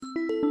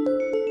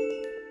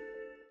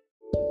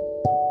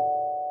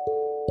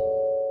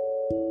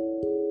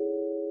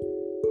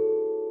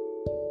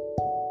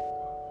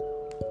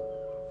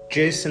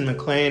Jason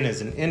McLean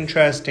is an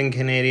interesting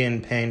Canadian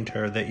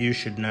painter that you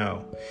should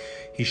know.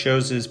 He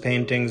shows his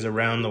paintings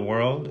around the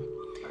world,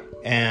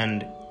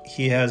 and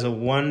he has a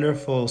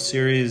wonderful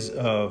series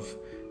of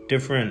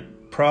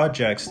different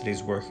projects that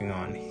he's working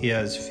on. He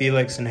has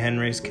Felix and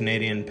Henry's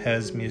Canadian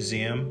Pez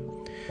Museum,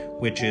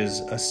 which is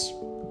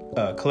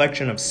a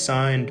collection of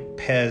signed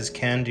Pez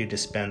candy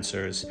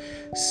dispensers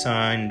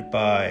signed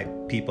by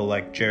people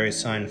like Jerry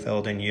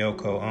Seinfeld and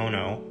Yoko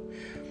Ono.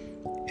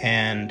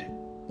 And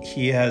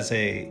he has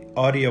a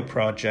audio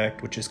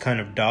project which is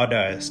kind of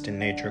Dadaist in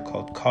nature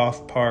called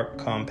Cough Park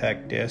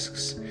Compact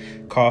Discs,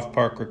 Cough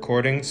Park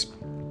Recordings,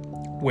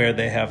 where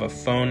they have a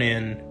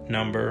phone-in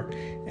number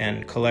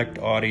and collect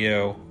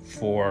audio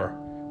for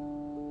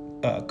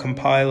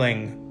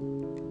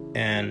compiling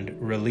and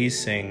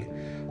releasing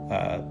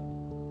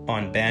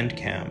on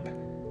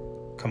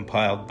Bandcamp,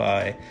 compiled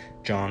by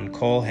John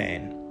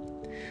Colhane.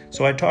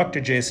 So I talked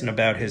to Jason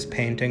about his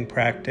painting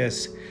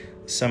practice,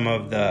 some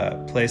of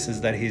the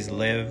places that he's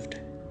lived,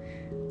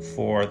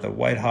 for the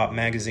White Hot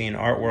Magazine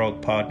Art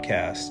World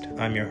podcast.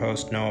 I'm your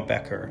host, Noah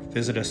Becker.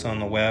 Visit us on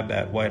the web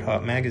at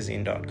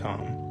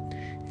whitehotmagazine.com.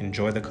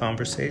 Enjoy the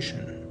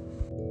conversation.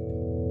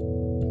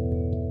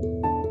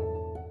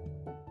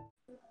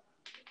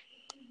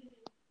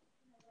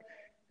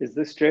 Is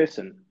this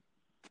Jason?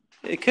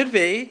 It could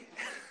be.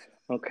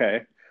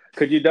 Okay.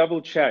 Could you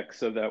double check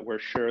so that we're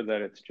sure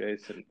that it's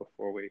Jason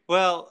before we...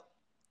 Well,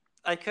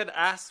 I could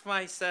ask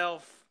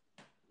myself...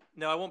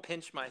 No, I won't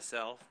pinch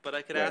myself, but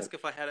I could ask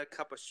if I had a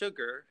cup of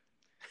sugar.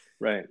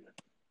 Right.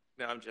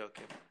 No, I'm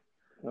joking.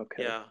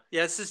 Okay. Yeah.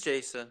 Yeah, this is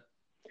Jason.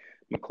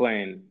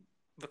 McLean,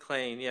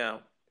 yeah.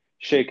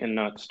 Shaken,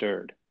 not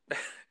stirred.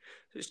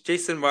 It's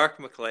Jason Mark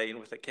McLean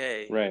with a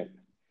K. Right.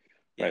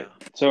 Yeah. Right.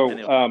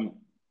 So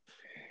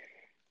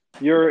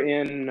you're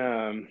in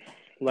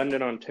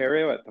London,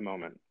 Ontario at the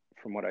moment,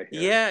 from what I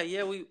hear.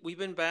 Yeah. We've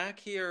been back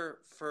here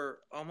for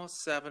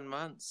almost 7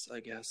 months,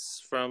 I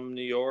guess, from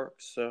New York,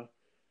 so...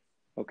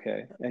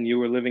 Okay. And you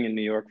were living in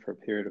New York for a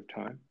period of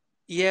time?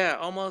 Yeah,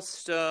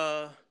 almost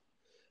 7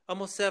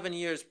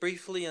 years,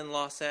 briefly in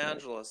Los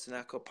Angeles in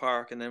Echo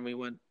Park, and then we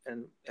went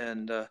and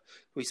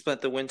we spent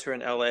the winter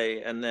in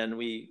LA, and then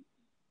we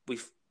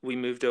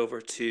moved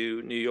over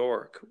to New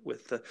York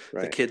with the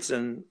kids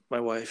and my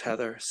wife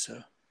Heather.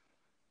 So,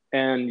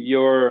 and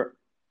your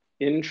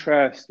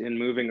interest in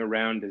moving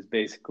around is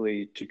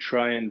basically to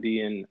try and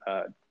be in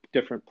a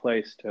different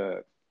place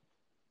to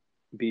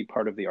be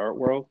part of the art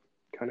world,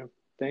 kind of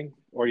thing,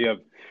 or you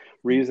have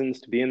reasons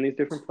to be in these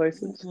different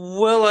places?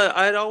 Well,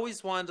 I'd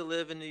always wanted to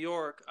live in New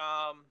York.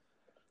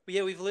 But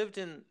yeah, we've lived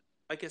in,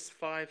 I guess,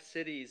 5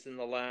 cities in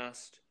the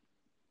last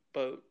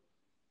about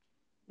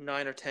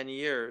 9 or 10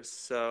 years.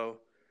 So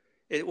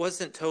it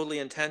wasn't totally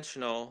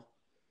intentional.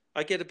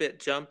 I get a bit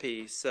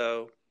jumpy,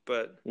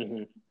 but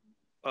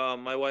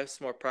my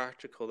wife's more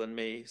practical than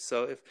me.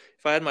 So if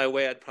I had my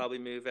way, I'd probably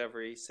move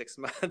every 6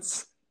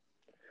 months.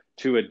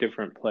 To a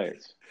different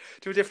place.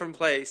 To a different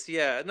place,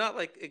 yeah. Not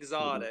like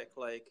exotic,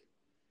 like...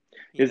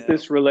 Is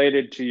this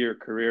related to your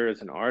career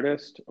as an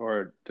artist,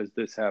 or does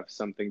this have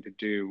something to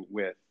do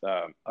with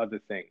other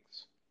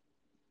things?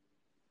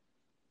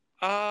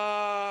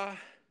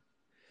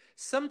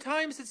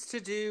 Sometimes it's to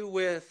do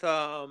with...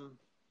 I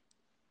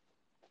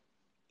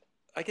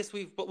guess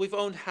we've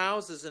owned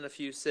houses in a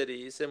few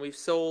cities, and we've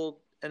sold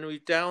and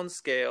we've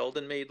downscaled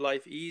and made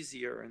life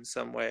easier in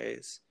some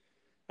ways.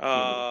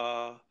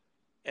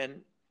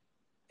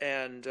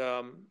 And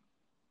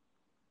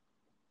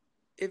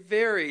it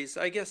varies,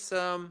 I guess.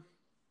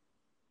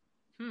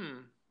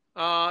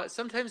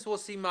 Sometimes we'll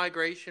see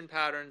migration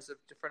patterns of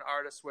different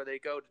artists where they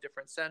go to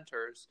different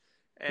centers,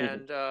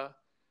 and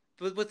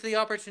but with the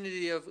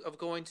opportunity of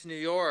going to New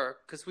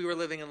York, because we were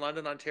living in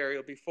London,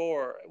 Ontario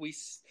before, we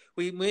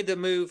made the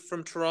move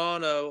from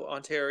Toronto,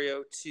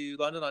 Ontario to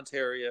London,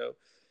 Ontario,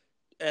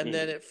 and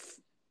then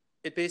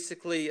it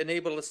basically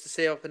enabled us to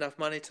save up enough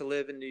money to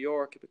live in New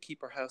York but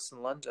keep our house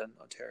in London,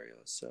 Ontario.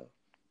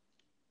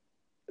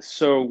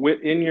 So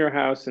in your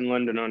house in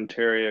London,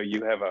 Ontario,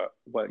 you have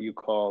what you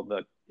call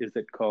is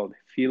it called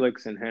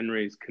Felix and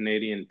Henry's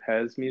Canadian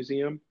Pez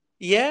Museum?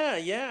 Yeah,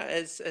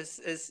 as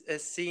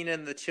seen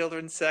in the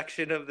children's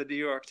section of the New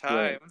York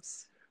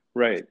Times.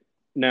 Right.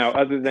 Now,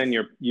 other than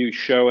you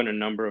show in a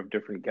number of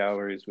different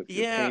galleries with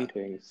your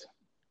paintings,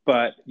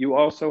 but you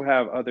also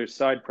have other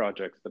side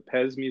projects. The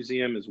Pez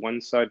Museum is one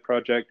side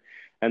project,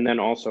 and then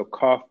also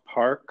Cough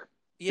Park.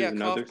 Yeah,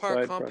 Cough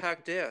Park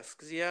Compact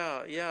Discs.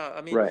 Yeah. I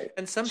mean,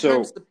 and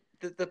sometimes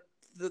the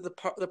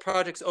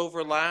projects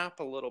overlap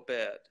a little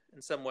bit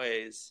in some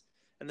ways,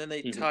 and then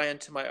they tie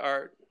into my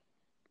art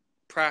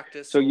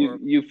practice. So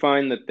you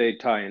find that they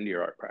tie into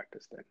your art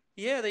practice then?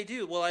 Yeah, they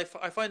do. Well, I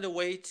find a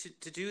way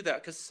to do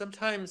that, because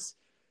sometimes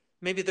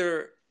maybe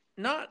they're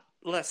not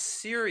less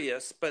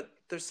serious, but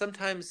there's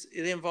sometimes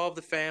they involve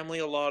the family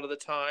a lot of the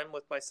time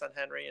with my son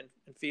Henry and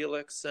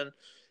Felix and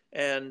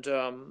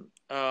often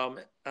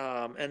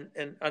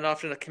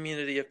a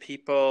community of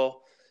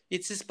people.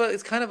 It's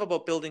kind of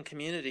about building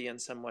community in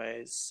some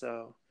ways.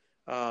 So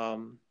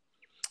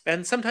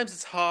And sometimes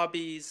it's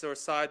hobbies or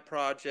side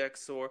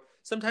projects, or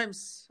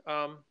sometimes,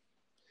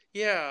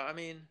 yeah, I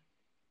mean,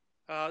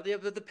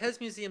 the Pez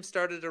Museum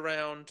started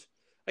around,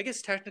 I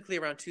guess technically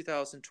around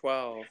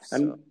 2012.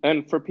 So,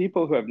 And for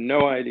people who have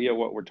no idea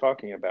what we're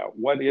talking about,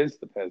 what is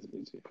the Pez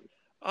Museum?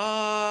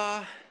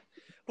 uh,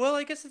 well,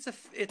 I guess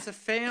it's a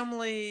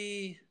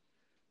family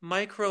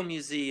micro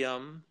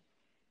museum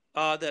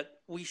that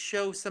we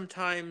show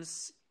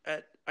sometimes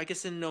at, I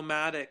guess, in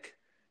nomadic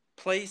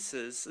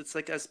places. It's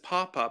like as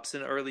pop-ups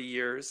in early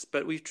years,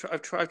 but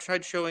I've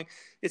tried showing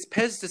it's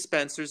Pez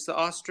dispensers, the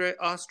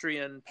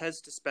Austrian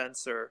Pez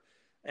dispenser,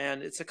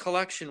 and it's a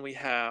collection we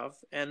have,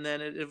 and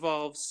then it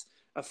involves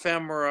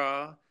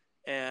ephemera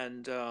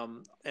and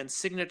So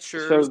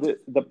signatures.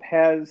 the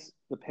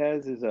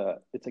Pez is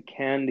a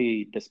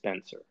candy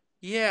dispenser.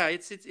 Yeah,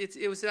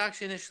 it was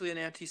actually initially an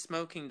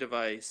anti-smoking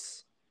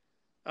device.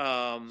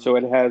 Um, So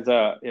it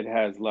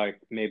has like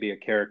maybe a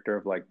character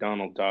of like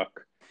Donald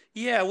Duck,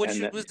 Yeah, which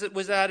and then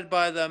was added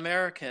by the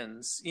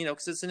Americans,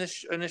 because it's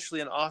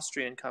initially an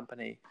Austrian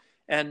company,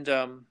 and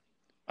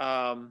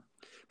um,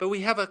 but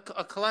we have a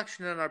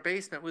collection in our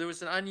basement. There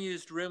was an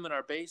unused room in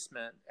our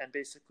basement, and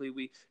basically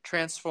we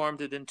transformed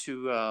it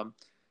into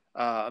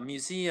a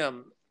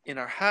museum in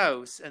our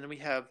house. And we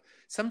have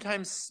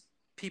sometimes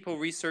people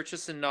research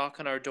us and knock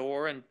on our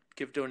door and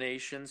give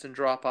donations and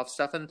drop off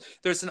stuff. And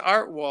there's an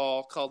art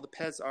wall called the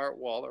Pez Art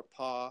Wall, or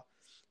PA,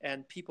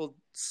 and people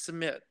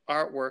submit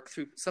artwork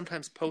through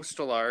sometimes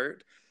postal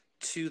art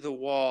to the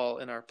wall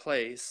in our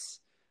place.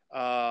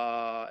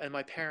 And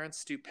my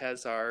parents do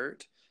Pez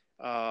art.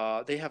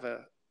 They have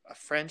a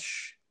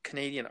French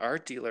Canadian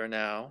art dealer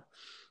now.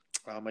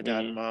 My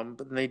dad and mm, mom,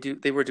 but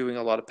they were doing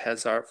a lot of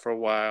Pez art for a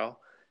while,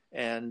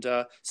 and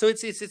so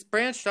it's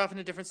branched off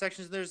into different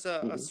sections. There's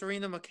a mhm.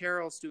 Serena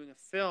McCarroll's doing a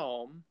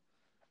film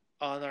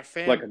on our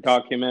Like a family.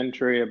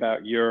 documentary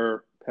about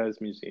your Pez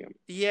Museum.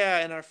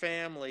 Yeah, in our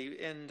family,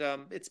 and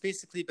it's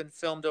basically been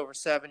filmed over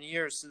 7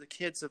 years, so the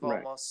kids have Right,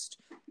 almost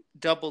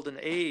doubled in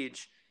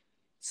age.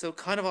 So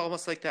kind of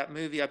almost like that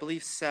movie, I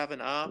believe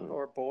Seven Up mm,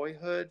 or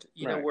Boyhood,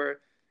 right,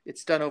 where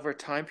it's done over a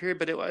time period,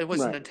 but it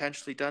wasn't right.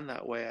 intentionally done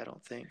that way, I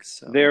don't think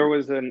so. There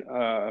was an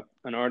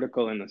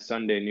article in the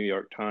Sunday New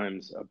York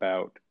Times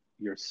about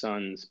your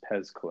son's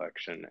Pez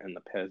collection and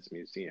the Pez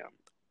Museum.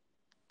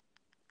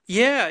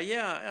 Yeah,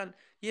 yeah, and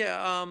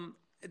yeah.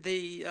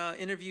 They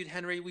interviewed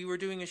Henry. We were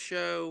doing a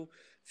show,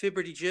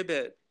 Fibberty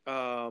Gibbet,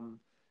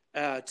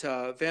 at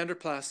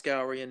Vanderplas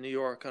Gallery in New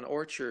York on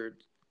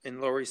Orchard in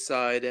Lower East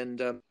Side,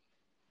 and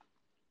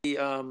we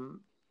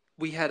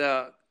we had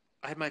a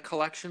I had my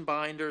collection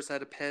binders. I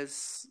had a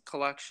Pez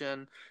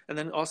collection, and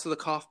then also the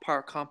Cough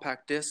Park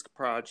compact disc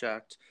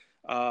project.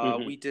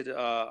 Hmm. We did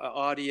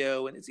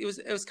audio, and it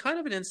was kind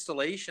of an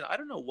installation. I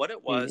don't know what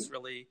it was Hmm.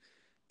 really,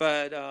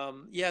 but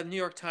yeah, the New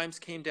York Times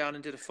came down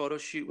and did a photo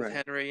shoot with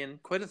Right. Henry,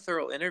 and quite a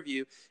thorough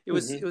interview. It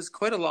Hmm. was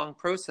quite a long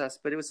process,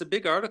 but it was a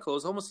big article. It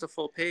was almost a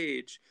full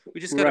page.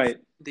 We just got it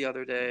Right. the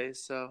other day,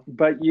 so.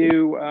 But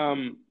you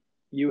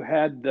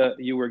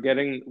were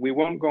getting, we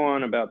won't go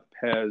on about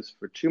Pez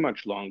for too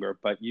much longer,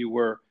 but you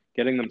were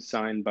getting them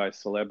signed by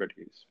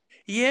celebrities.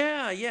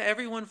 Yeah, yeah.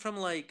 Everyone from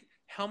like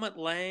Helmut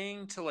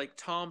Lang to like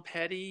Tom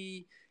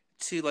Petty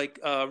to like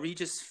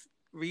Regis,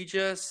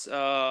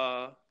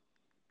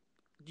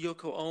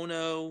 Yoko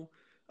Ono,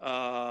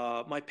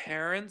 my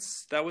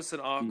parents. That was an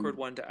awkward Mm.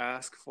 one to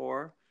ask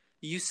for.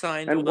 You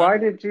signed And why one?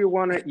 did you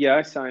want to? Yeah,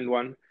 I signed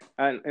one.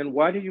 And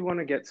why did you want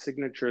to get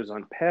signatures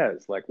on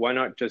Pez? Like, why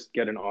not just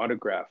get an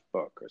autograph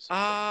book or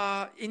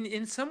something?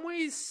 In some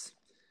ways,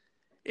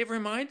 it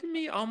reminded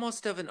me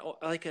almost of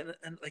like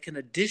an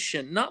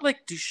edition, not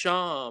like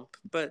Duchamp,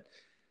 but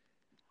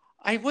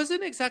I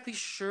wasn't exactly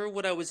sure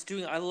what I was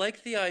doing. I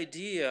liked the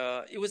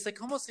idea. It was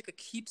like almost like a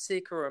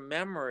keepsake or a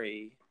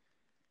memory.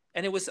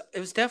 And it was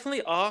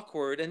definitely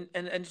awkward and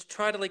to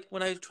try to like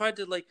when I tried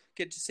to like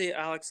get to say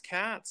Alex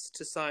Katz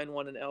to sign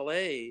one in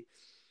LA,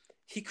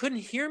 he couldn't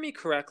hear me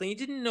correctly. He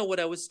didn't know what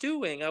I was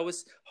doing. I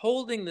was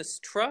holding this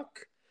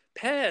truck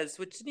Pez,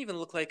 which didn't even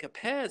look like a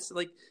Pez,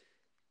 like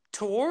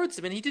towards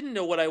him, and he didn't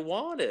know what I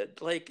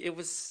wanted. Like it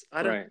was,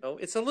 I don't Right. know.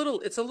 It's a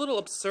little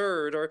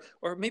absurd,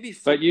 or maybe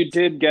But you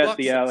did get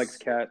the Alex Fluxus.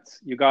 Katz.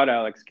 You got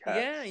Alex Yeah,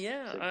 Katz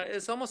yeah. It's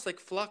signature. almost like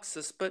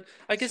Fluxus, but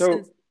I guess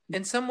So,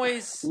 in some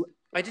ways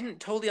I didn't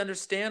totally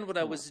understand what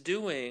I was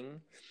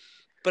doing,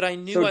 but I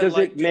knew so I does it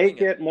liked doing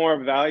make it. it more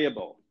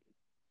valuable?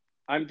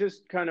 I'm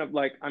just kind of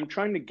like, I'm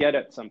trying to get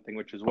at something,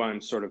 which is why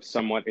I'm sort of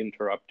somewhat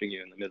interrupting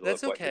you in the middle of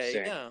That's what you're okay.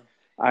 saying. Yeah.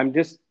 I'm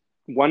just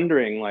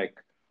wondering, like,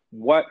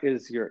 what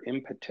is your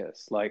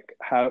impetus? Like,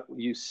 how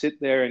you sit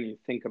there and you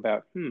think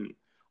about,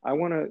 I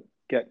want to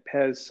get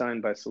Pez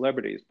signed by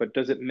celebrities, but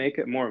does it make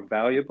it more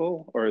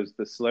valuable, or is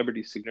the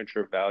celebrity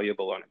signature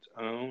valuable on its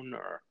own,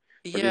 or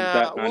is Yeah.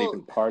 that not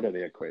even part of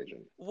the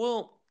equation?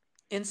 Well,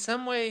 in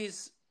some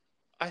ways,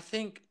 I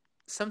think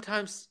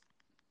sometimes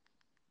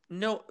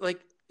no,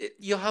 like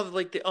you'll have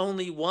like the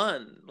only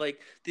one,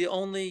 like the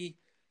only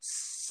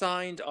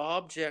signed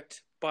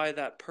object by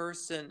that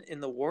person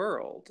in the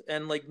world,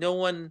 and like no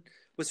one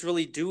was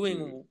really Hmm.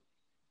 doing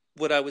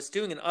what I was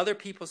doing, and other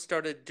people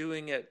started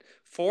doing it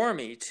for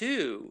me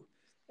too.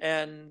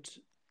 And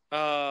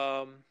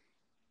I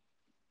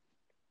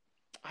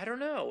don't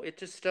know, it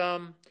just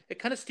it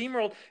kind of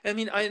steamrolled. I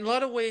mean, in a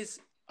lot of ways,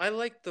 I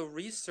like the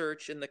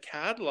research and the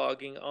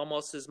cataloging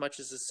almost as much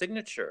as the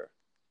signature,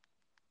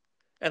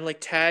 and like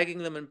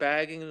tagging them and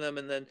bagging them,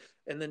 and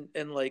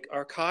like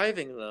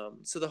archiving them.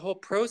 So the whole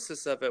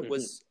process of it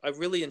was, I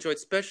really enjoyed,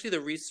 especially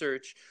the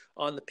research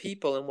on the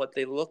people and what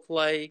they look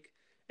like,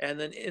 and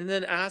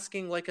then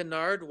asking like a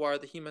Nardwuar,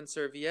 the human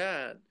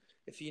serviette,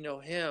 if you know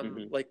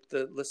him, like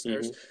the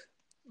listeners,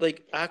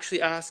 like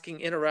actually asking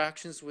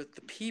interactions with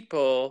the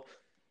people,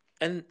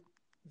 and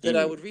that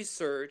I would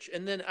research,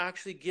 and then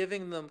actually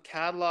giving them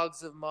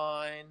catalogs of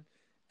mine,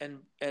 and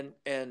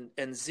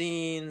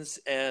zines,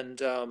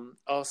 and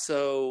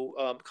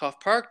also Cough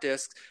Park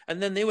discs,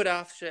 and then they would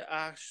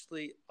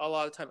actually a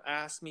lot of time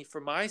ask me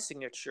for my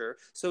signature.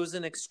 So it was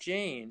an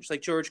exchange.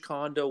 Like George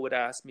Condo would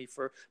ask me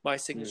for my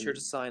signature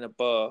to sign a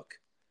book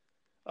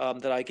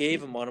that I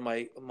gave him one of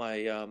my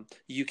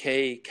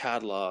UK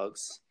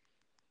catalogs.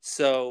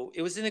 So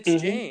it was an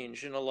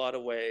exchange in a lot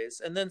of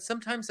ways, and then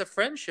sometimes a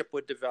friendship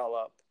would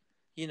develop.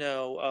 You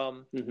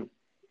know,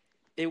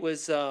 it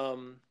was a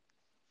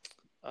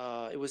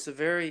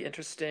very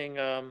interesting.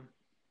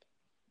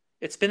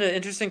 It's been an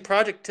interesting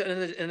project,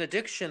 an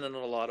addiction in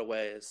a lot of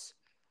ways.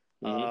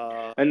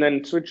 And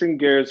then switching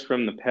gears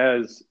from the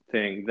Pez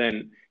thing,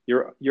 then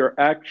you're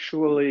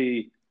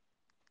actually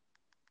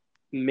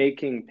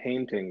making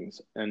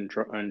paintings and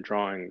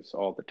drawings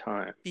all the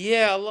time.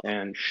 Yeah,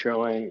 and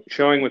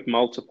showing with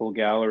multiple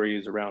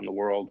galleries around the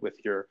world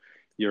with your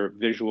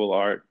visual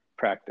art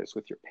practice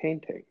with your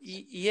paintings.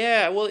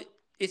 Yeah, well,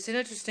 it's an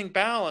interesting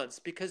balance,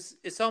 because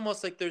it's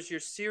almost like there's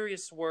your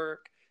serious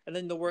work and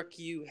then the work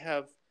you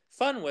have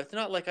fun with.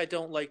 Not like I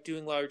don't like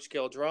doing large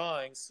scale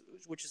drawings,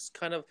 which is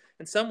kind of,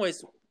 in some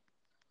ways,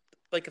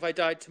 like if I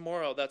died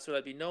tomorrow, that's what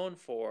I'd be known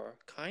for,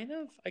 kind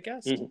of, I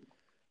guess.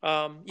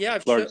 Yeah,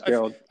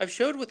 I've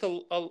showed with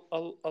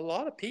a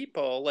lot of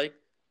people, like,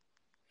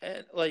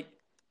 and like,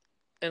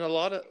 in a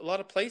lot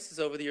of places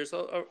over the years,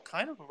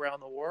 kind of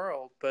around the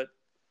world. But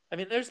I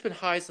mean, there's been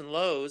highs and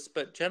lows,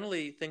 but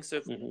generally things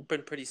have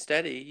been pretty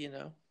steady, you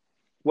know.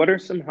 What are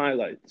some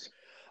highlights?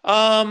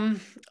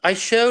 I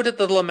showed at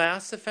the La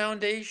Massa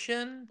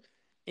Foundation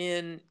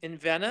in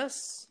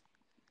Venice,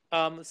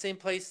 the same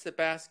place that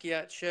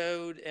Basquiat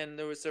showed, and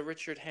there was a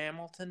Richard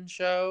Hamilton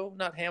show,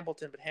 not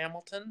Hamilton, but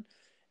Hamilton,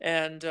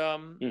 and I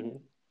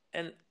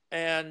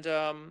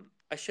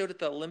showed at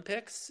the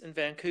Olympics in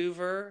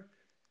Vancouver.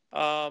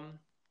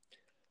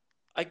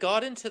 I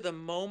got into the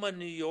MoMA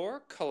New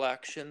York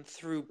collection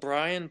through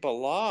Brian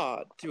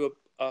Ballad, through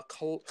a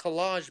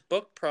collage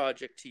book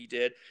project he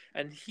did,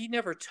 and he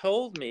never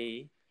told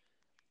me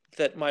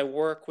that my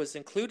work was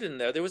included in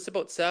there. There was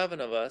about 7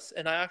 of us,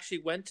 and I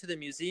actually went to the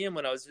museum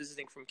when I was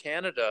visiting from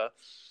Canada,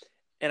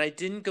 and I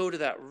didn't go to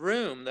that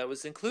room that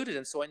was included,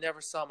 and so I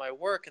never saw my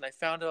work, and I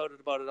found out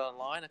about it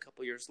online a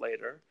couple years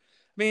later.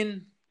 I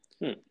mean,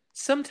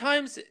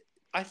 sometimes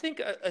I think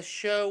a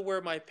show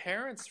where my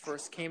parents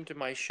first came to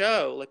my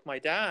show, like my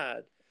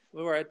dad,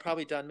 where I'd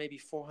probably done maybe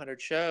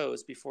 400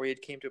 shows before he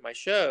came to my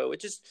show. It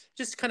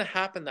just kind of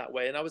happened that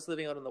way. And I was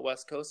living out on the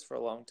West Coast for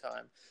a long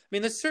time. I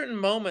mean, there's certain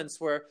moments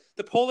where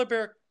the Polar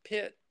Bear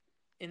Pit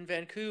in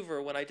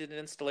Vancouver, when I did an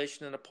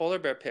installation in a Polar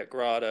Bear Pit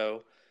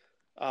grotto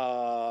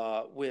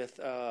with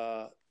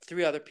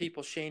 3 other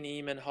people, Shane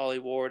Eman, Holly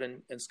Ward,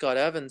 and Scott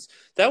Evans,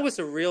 that was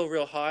a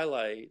real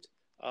highlight.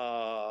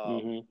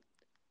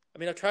 I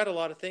mean, I've tried a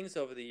lot of things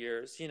over the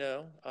years, you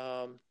know.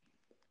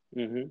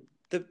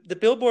 The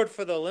billboard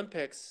for the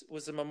Olympics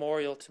was a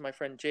memorial to my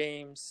friend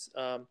James,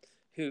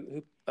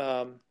 who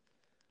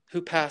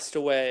passed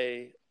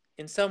away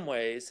in some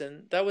ways,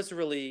 and that was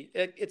really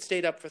it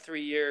stayed up for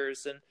 3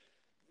 years, and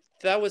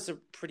that was a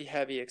pretty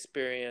heavy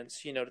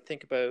experience, you know, to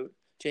think about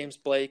James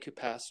Blake, who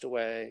passed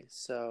away.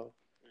 So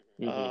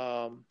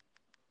it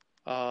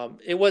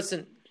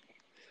wasn't.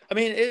 I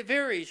mean, it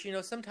varies, you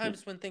know,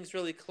 sometimes when things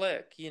really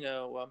click, you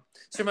know.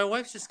 So my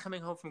wife's just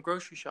coming home from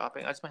grocery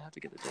shopping. I just might have to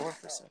get the door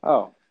for a second.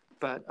 Oh.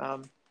 But,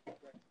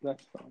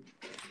 that's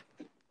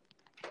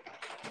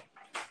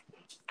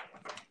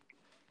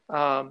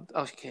fine.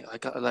 Okay, I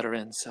let her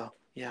in, so,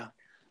 yeah.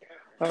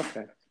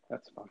 Okay,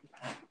 that's fine.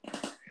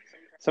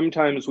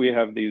 Sometimes we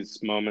have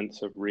these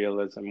moments of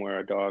realism where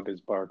a dog is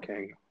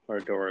barking or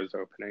a door is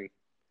opening.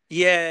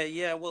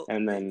 Yeah, well...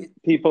 And then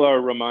people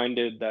are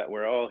reminded that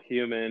we're all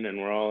human and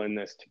we're all in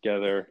this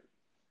together,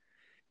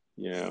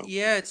 you know.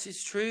 Yeah,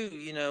 it's true,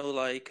 you know,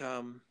 like...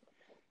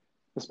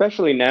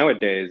 Especially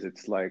nowadays,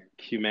 it's like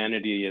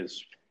humanity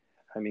is...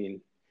 I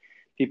mean,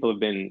 people have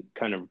been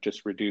kind of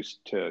just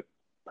reduced to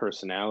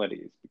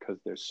personalities because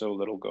there's so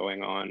little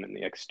going on in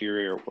the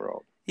exterior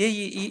world. Yeah,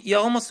 you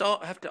almost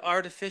have to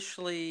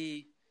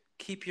artificially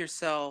keep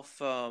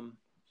yourself...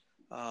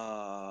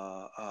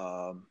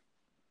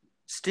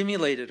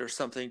 stimulated or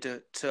something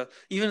to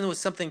even with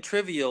something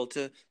trivial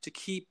to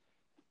keep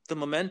the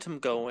momentum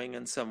going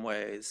in some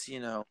ways, you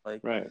know, like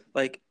right.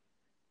 Like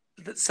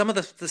some of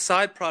the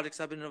side projects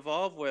I've been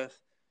involved with,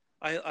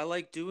 I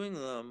like doing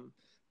them,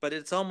 but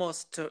it's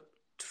almost to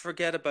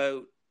forget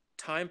about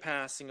time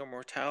passing or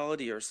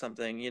mortality or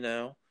something, you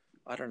know.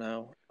 I don't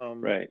know.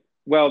 Right.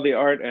 Well, the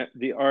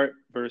art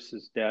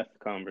versus death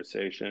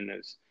conversation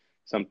is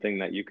something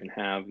that you can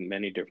have in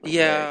many different ways.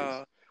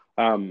 Yeah.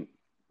 Um,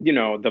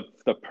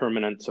 the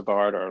permanence of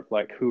art, or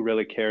like, who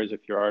really cares if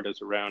your art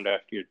is around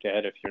after you're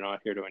dead if you're not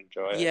here to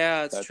enjoy it?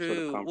 Yeah, it's That sort of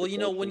true. Well, you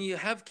know, when conversation. you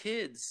have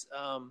kids,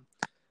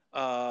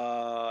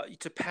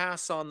 to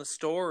pass on the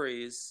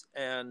stories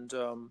and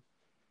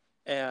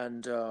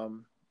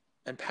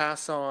and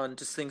pass on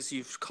just things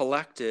you've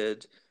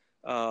collected.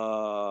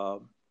 Uh,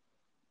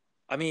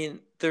 I mean,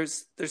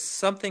 there's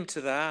something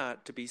to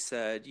that to be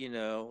said, you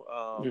know.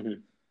 Hmm.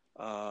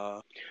 Uh,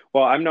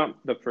 Well, I'm not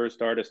the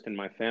first artist in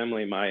my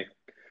family. My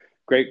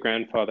great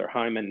grandfather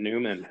Hyman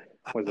Newman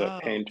was a oh,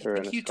 I painter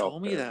and think a you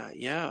told me sculptor. that.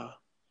 Yeah.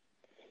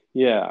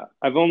 Yeah,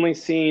 I've only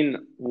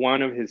seen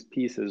one of his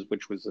pieces,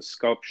 which was a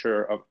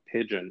sculpture of a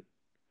pigeon.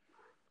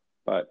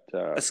 But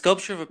A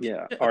sculpture of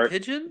yeah, a art.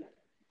 pigeon?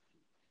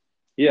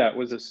 Yeah, it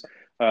was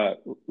a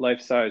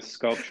life-size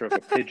sculpture of a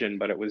pigeon,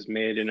 but it was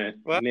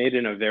What? made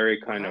in a very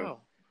kind of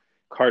Wow.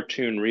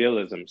 cartoon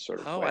realism sort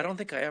of Oh, I way. don't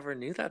think I ever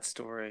knew that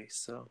story.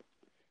 So,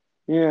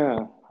 Yeah,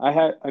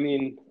 I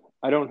mean,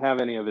 I don't have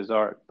any of his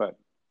art, but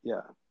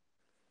yeah.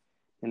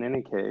 In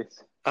any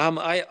case,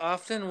 I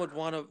often would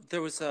want to.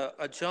 There was a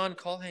John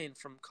Colhane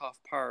from Cough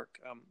Park.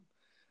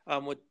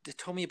 Would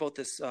told me about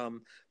this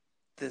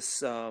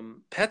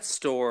pet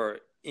store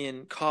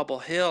in Cobble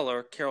Hill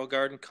or Carroll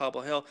Garden,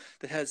 Cobble Hill,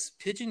 that has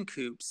pigeon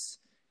coops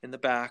in the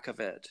back of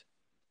it,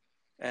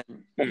 and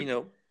hmm. you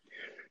know,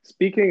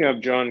 Speaking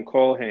of John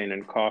Colhane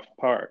and Cough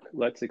Park,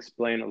 let's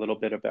explain a little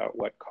bit about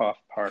what Cough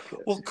Park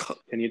well, is.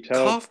 Can you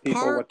tell Cough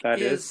people what Park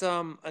that is? is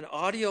an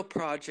audio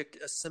project,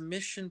 a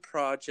submission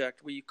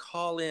project where you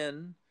call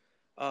in.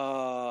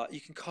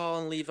 You can call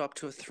and leave up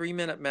to a 3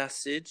 minute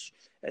message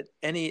at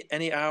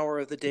any hour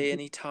of the day, Hmm.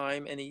 any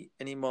time,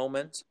 any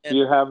moment. Do And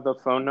you have the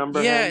phone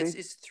number yeah, handy?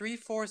 it's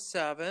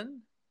 347 Hmm.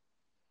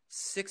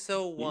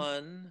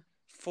 601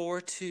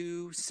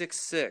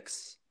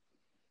 4266.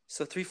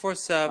 So Uh-huh.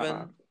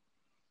 347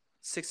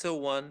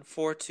 601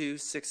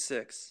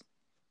 4266.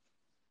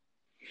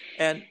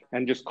 And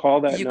And just call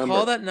that you call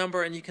number. that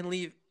number and you can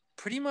leave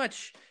pretty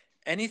much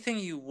anything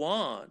you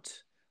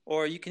want,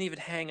 or you can even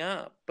hang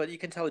up, but you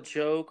can tell a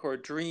joke or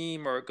a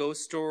dream or a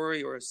ghost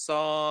story or a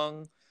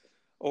song.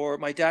 Or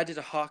my dad did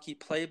a hockey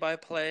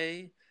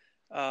play-by-play,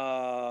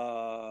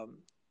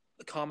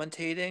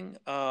 commentating.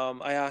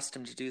 I asked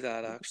him to do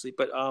that actually,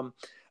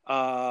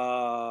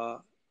 uh,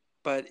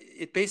 but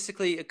it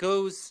basically it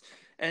goes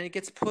and it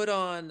gets put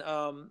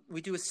on.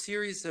 We do a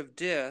series of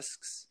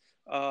discs,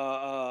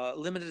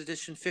 limited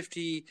edition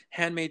 50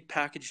 handmade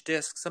package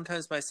discs.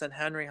 Sometimes my son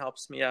Henry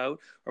helps me out,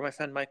 or my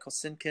friend Michael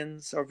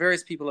Sinkins, or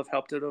various people have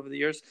helped out over the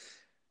years.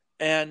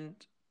 And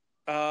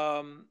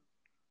um,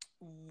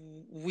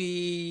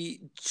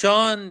 we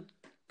John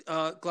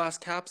Glass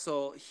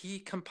Capsule, he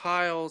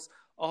compiles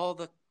all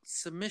the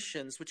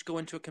submissions which go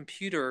into a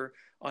computer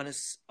on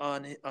his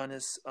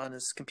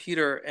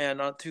computer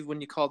and on through when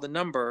you call the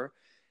number,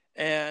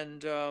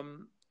 and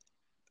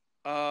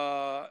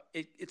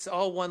it's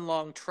all one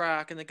long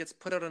track and it gets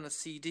put out on a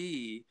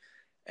CD,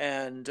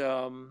 and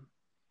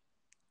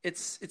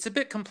it's a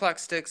bit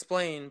complex to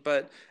explain,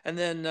 but and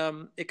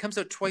then it comes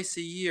out twice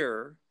a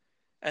year,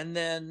 and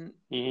then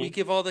we Hmm.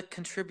 give all the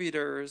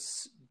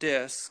contributors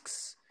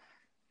discs,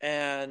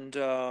 and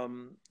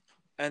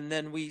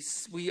then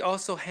we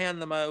also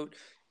hand them out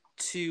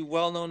to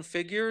well-known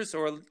figures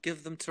or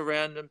give them to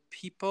random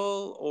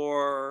people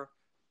or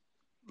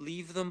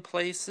leave them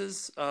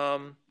places.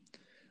 Um,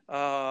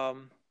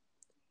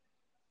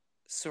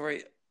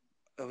 sorry,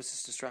 I was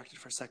just distracted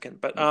for a second,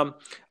 but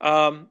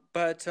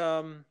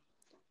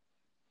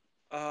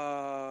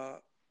uh,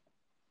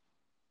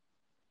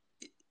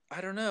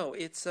 I don't know.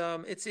 It's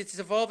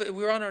evolved.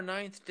 We're on our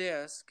ninth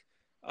disc,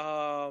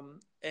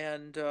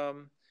 and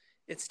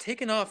it's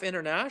taken off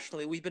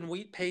internationally. We've been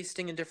wheat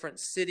pasting in different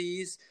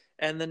cities,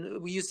 and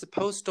then we use the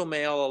postal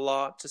mail a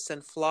lot to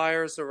send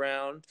flyers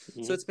around.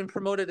 So Hmm. it's been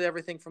promoted to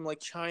everything from like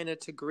China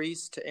to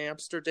Greece to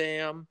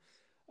Amsterdam.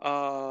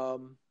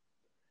 Um,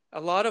 a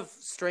lot of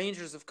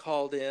strangers have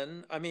called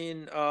in. I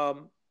mean,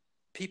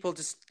 people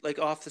just like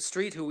off the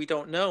street who we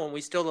don't know, and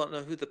we still don't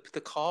know who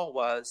the call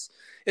was.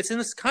 It's in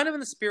this kind of in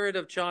the spirit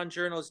of John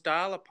Journal's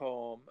dial a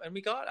poem, and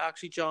we got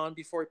actually John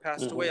before he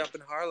passed away Hmm. up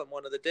in Harlem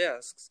one of the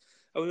discs.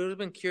 I would have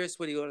been curious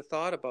what he would have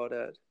thought about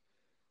it,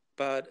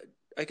 but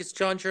I guess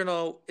John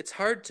Journal. It's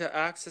hard to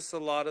access a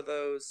lot of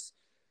those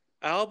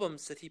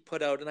albums that he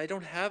put out, and I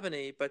don't have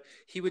any. But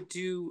he would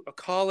do a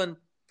call-in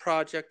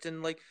project,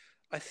 and like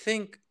I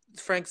think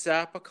Frank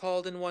Zappa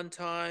called in one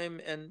time,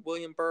 and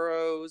William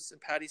Burroughs and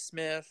Patti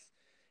Smith,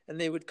 and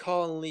they would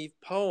call and leave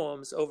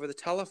poems over the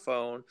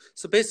telephone.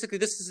 So basically,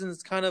 this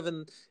is kind of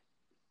in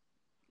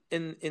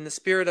the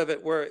spirit of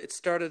it, where it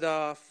started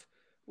off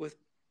with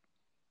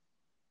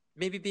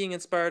maybe being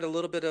inspired a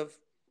little bit of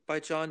by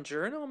John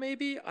Journal,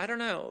 maybe I don't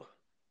know,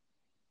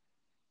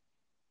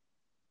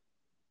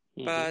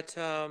 Hmm. but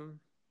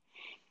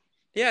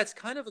Yeah, it's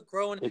kind of a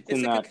growing. It's It's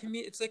in like a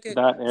that it's like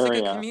a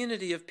area.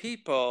 community of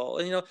people.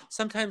 And,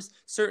 sometimes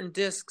certain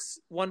discs,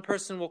 one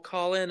person will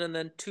call in, and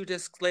then 2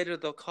 discs later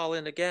they'll call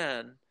in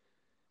again,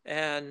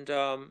 and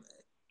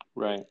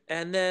Right.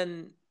 and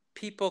then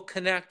people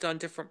connect on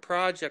different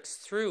projects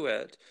through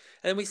it.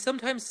 And we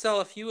sometimes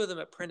sell a few of them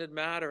at Printed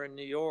Matter in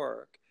New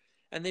York,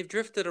 and they've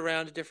drifted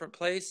around to different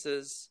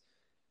places,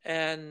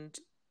 and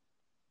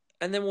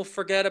and then we'll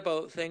forget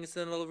about things,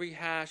 and then they'll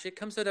rehash. It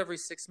comes out every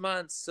 6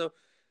 months, so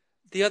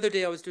the other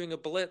day I was doing a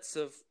blitz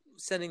of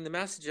sending the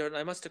message out, and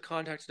I must have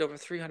contacted over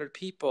 300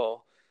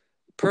 people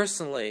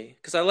personally,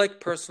 because I like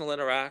personal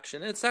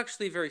interaction. And it's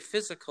actually very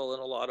physical in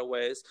a lot of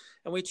ways.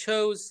 And we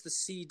chose the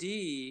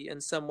CD in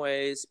some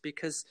ways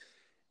because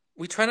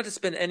we try not to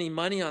spend any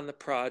money on the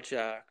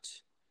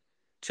project.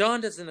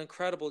 John does an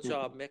incredible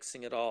job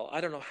mixing it all.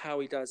 I don't know how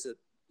he does it,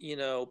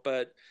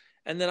 but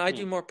and then I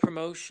do more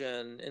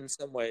promotion in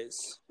some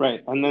ways.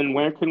 Right. And then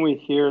where can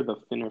we hear the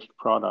finished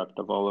product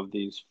of all of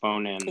these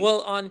phone-ins?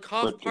 Well, on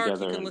Cough put Park, you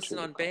together can listen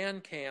into on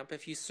Bandcamp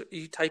if you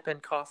type in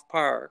Cough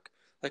Park,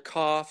 like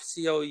Cough,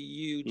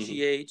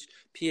 COUGHPARK,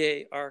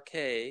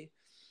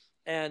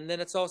 and then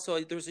it's also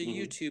there's a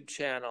YouTube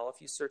channel if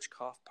you search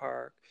Cough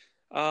Park,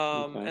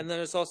 Okay. and then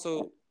there's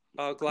also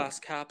Glass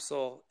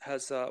Capsule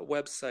has a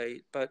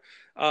website, but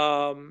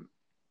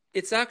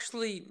it's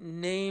actually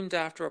named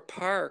after a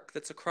park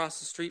that's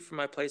across the street from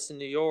my place in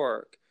New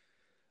York,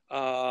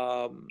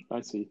 I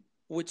see.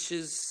 which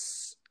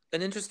is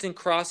an interesting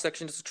cross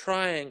section. It's a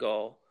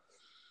triangle,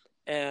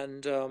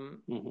 and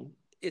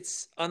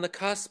it's on the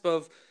cusp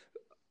of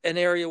an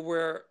area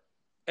where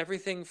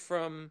everything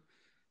from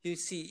you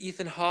see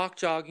Ethan Hawke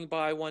jogging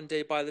by one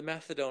day by the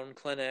methadone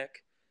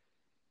clinic,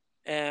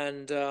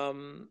 and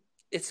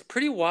it's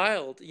pretty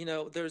wild.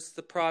 There's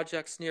the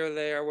projects near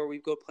there where we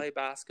go play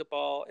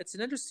basketball. It's an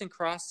interesting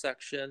cross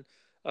section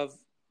of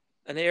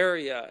an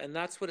area, and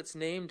that's what it's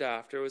named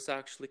after. It was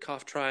actually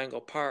Cough Triangle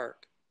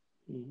Park.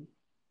 And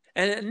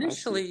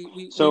initially,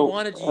 we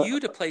wanted you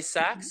to play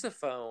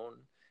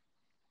saxophone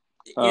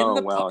in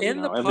the park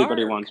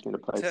everybody wants me to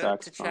play saxophone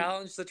to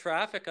challenge the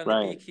traffic on the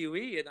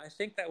BQE, and I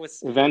think that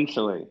was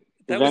eventually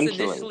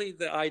initially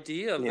the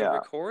idea of the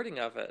recording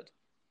of it.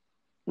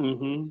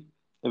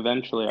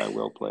 Eventually, I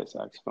will play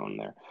saxophone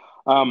there.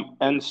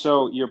 And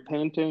so your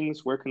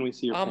paintings, where can we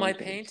see your paintings? My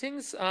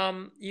paintings,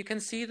 you can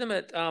see them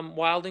at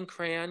Wild and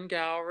Crayon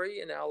Gallery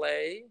in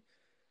LA.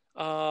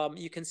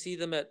 You can see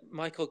them at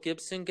Michael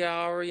Gibson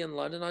Gallery in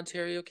London,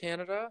 Ontario,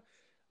 Canada.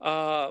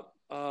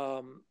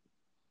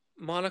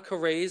 Monica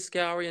Ray's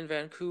Gallery in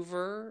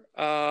Vancouver.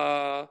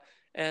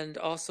 And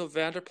also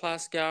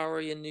Vanderplas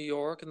Gallery in New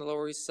York in the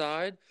Lower East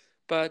Side.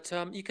 But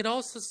you can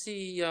also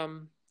see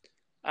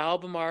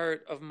album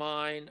art of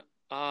mine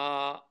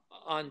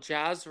on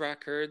Jazz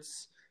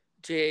Records,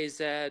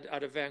 JAZ,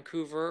 out of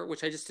Vancouver,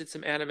 which I just did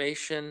some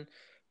animation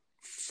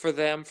for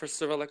them for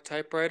Cyrillic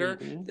Typewriter.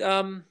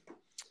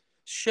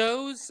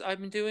 Shows I've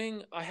been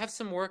doing, I have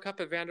some work up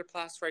at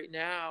Vanderplas right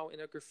now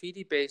in a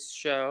graffiti-based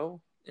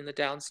show in the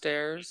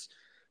downstairs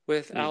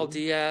with Al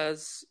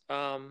Diaz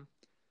and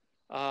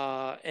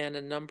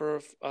a number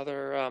of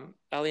other,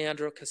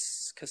 Alejandro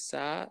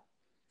Cassandra.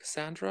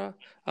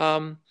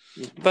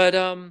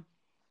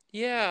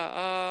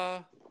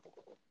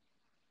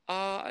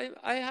 I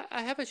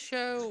have a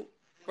show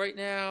right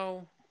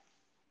now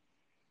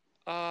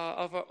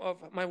of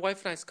my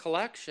wife and I's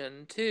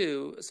collection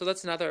too. So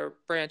that's another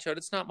branch out.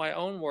 It's not my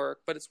own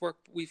work, but it's work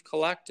we've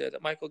collected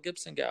at Michael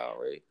Gibson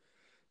Gallery.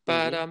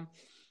 But I've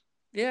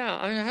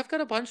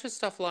got a bunch of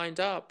stuff lined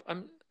up.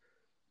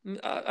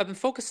 I've been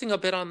focusing a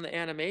bit on the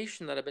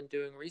animation that I've been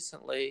doing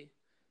recently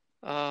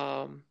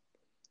for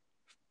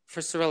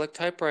Cyrillic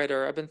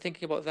Typewriter. I've been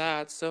thinking about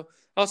that. So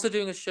also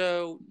doing a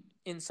show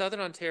in Southern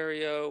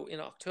Ontario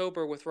in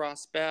October with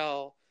Ross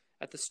Bell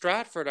at the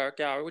Stratford Art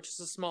Gallery, which is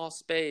a small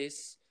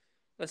space,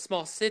 a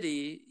small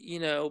city,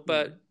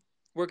 but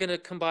we're going to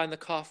combine the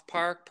Cough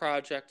Park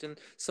project and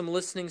some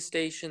listening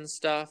station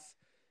stuff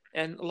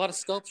and a lot of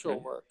sculptural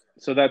work.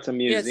 So that's a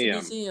museum. Yeah,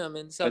 it's a museum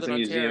in Southern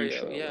Ontario.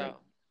 Show, right?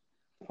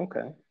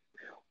 Okay.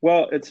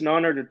 Well, it's an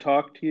honor to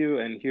talk to you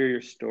and hear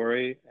your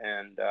story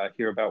and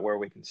hear about where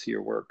we can see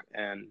your work.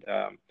 And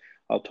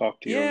I'll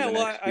talk to you. Yeah,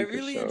 well, I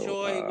really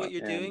enjoy what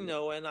you're doing,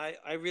 Noah, and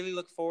I really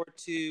look forward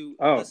to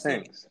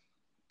listening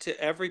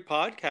to every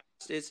podcast.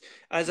 It's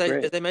as I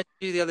mentioned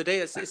to you the other day,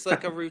 it's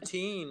like a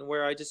routine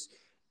where it's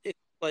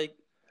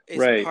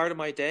part of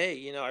my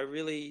day. I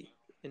really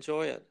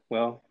enjoy it.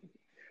 Well,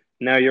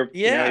 now you're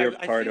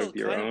part of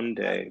your own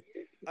day.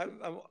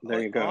 I'm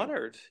there you go.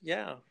 Honored.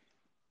 Yeah.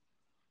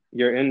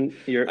 You're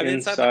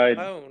inside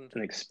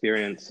an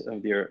experience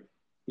of you're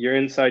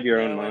inside your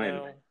own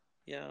mind.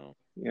 Yeah.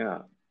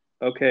 Yeah.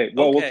 Okay.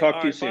 Well, we'll talk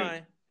to you soon.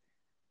 Bye.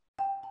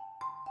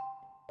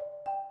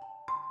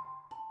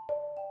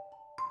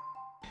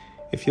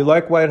 If you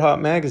like White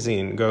Hot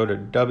Magazine, go to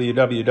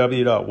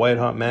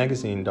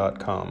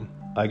www.whitehotmagazine.com.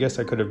 I guess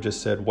I could have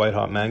just said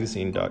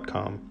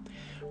whitehotmagazine.com.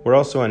 We're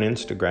also on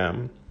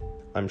Instagram.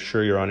 I'm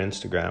sure you're on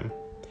Instagram.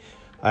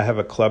 I have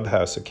a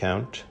Clubhouse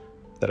account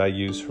that I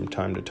use from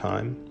time to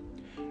time.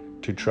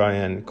 to try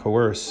and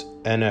coerce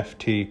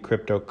NFT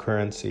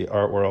cryptocurrency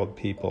art world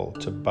people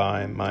to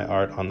buy my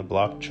art on the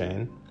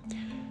blockchain.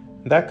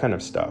 That kind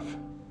of stuff.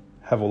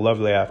 Have a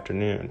lovely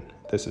afternoon.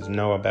 This is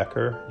Noah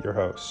Becker, your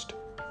host.